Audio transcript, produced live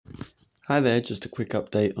Hi there, just a quick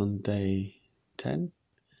update on day 10.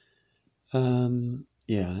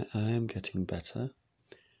 Yeah, I am getting better.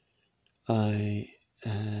 I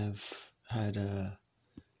have had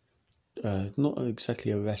not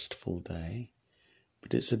exactly a restful day,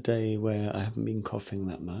 but it's a day where I haven't been coughing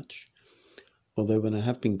that much. Although when I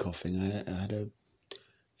have been coughing, I had a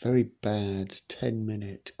very bad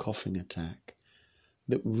 10-minute coughing attack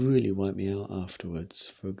that really wiped me out afterwards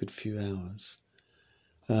for a good few hours.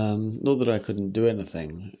 Not that I couldn't do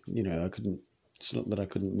anything, it's not that I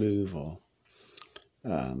couldn't move or,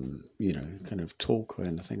 kind of talk or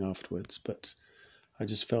anything afterwards, but I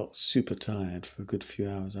just felt super tired for a good few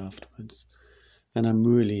hours afterwards. And I'm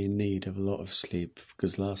really in need of a lot of sleep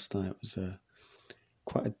because last night was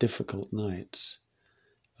quite a difficult night.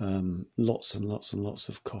 Lots and lots and lots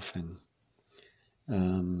of coughing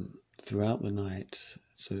throughout the night,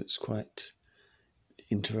 so it's quite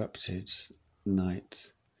interrupted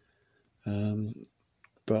night.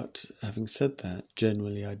 But having said that,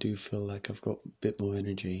 generally I do feel like I've got a bit more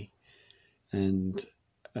energy, and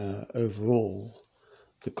overall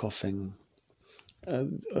the coughing,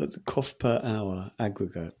 the cough per hour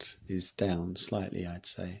aggregate is down slightly, I'd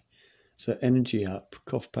say. So energy up,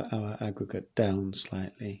 cough per hour aggregate down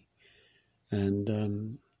slightly, and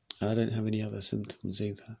I don't have any other symptoms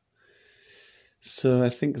either. So I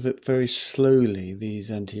think that very slowly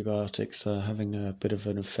these antibiotics are having a bit of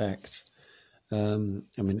an effect.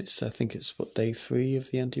 I think it's day 3 of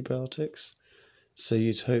the antibiotics. So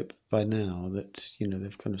you'd hope by now that,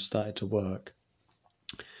 they've kind of started to work.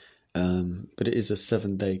 But it is a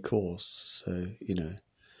 7-day course. So,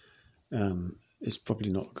 it's probably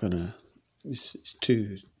not it's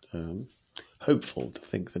too hopeful to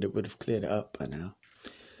think that it would have cleared it up by now.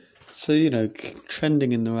 So,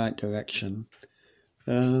 trending in the right direction.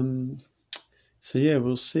 So yeah,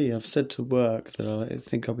 we'll see. I've said to work that I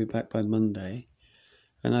think I'll be back by Monday,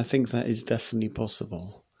 and I think that is definitely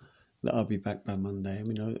possible, that I'll be back by Monday. I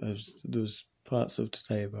mean, there was parts of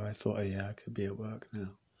today where I thought, oh yeah, I could be at work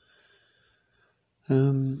now.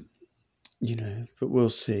 But we'll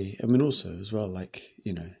see. I mean, also as well,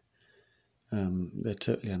 they're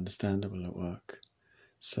totally understandable at work.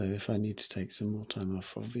 So if I need to take some more time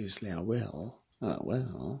off, obviously I will.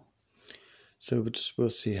 So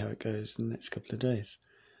we'll see how it goes in the next couple of days.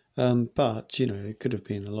 But, it could have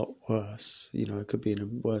been a lot worse. I could be in a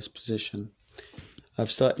worse position.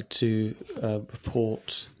 I've started to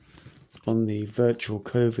report on the virtual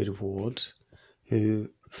COVID ward,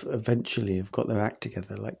 who eventually have got their act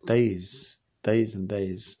together, like days and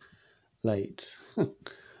days late.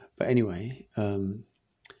 But anyway, I've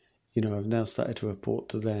now started to report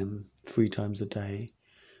to them 3 times a day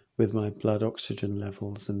with my blood oxygen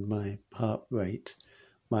levels and my heart rate,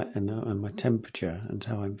 and my temperature and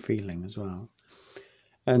how I'm feeling as well.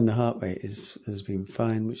 And the heart rate has been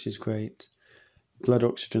fine, which is great. Blood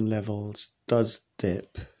oxygen levels does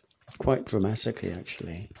dip quite dramatically,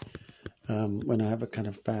 actually, when I have a kind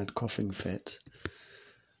of bad coughing fit.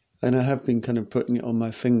 And I have been kind of putting it on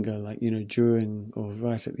my finger, during or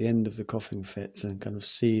right at the end of the coughing fits, and kind of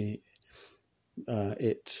see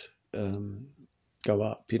it go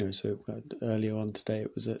up, so earlier on today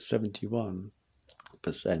it was at 71%,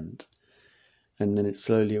 and then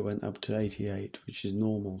it went up to 88, which is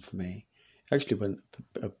normal for me. It actually went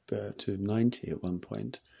up to 90 at one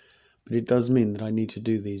point, but it does mean that I need to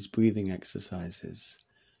do these breathing exercises,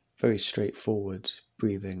 very straightforward,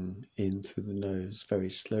 breathing in through the nose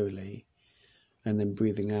very slowly, and then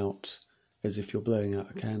breathing out as if you're blowing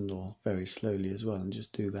out a candle very slowly as well, and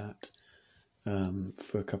just do that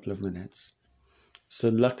for a couple of minutes. So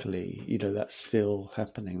luckily, that's still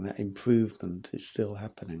happening. That improvement is still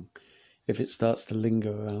happening. If it starts to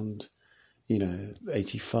linger around,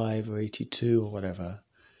 85 or 82 or whatever,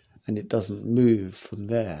 and it doesn't move from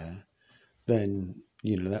there, then,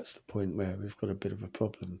 that's the point where we've got a bit of a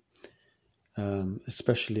problem.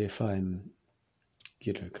 Especially if I'm,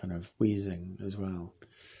 kind of wheezing as well.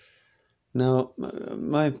 Now,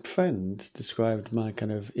 my friend described my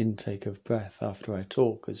kind of intake of breath after I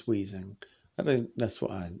talk as wheezing. I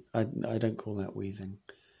don't call that wheezing.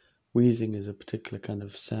 Wheezing is a particular kind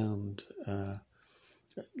of sound.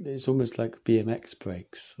 It's almost like BMX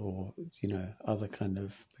brakes or, other kind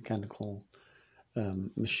of mechanical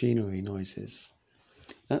machinery noises.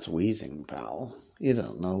 That's wheezing, pal. You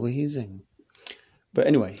don't know wheezing. But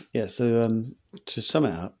anyway, yeah, so to sum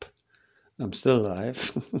it up, I'm still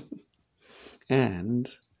alive. And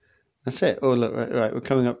that's it. Oh, look, right, we're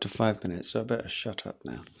coming up to 5 minutes, so I better shut up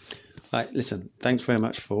now. Right, listen, thanks very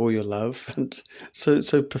much for all your love, and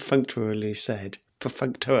so perfunctorily said.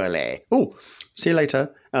 Perfunctorily. Oh, see you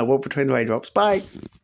later. Walk between the raindrops. Bye.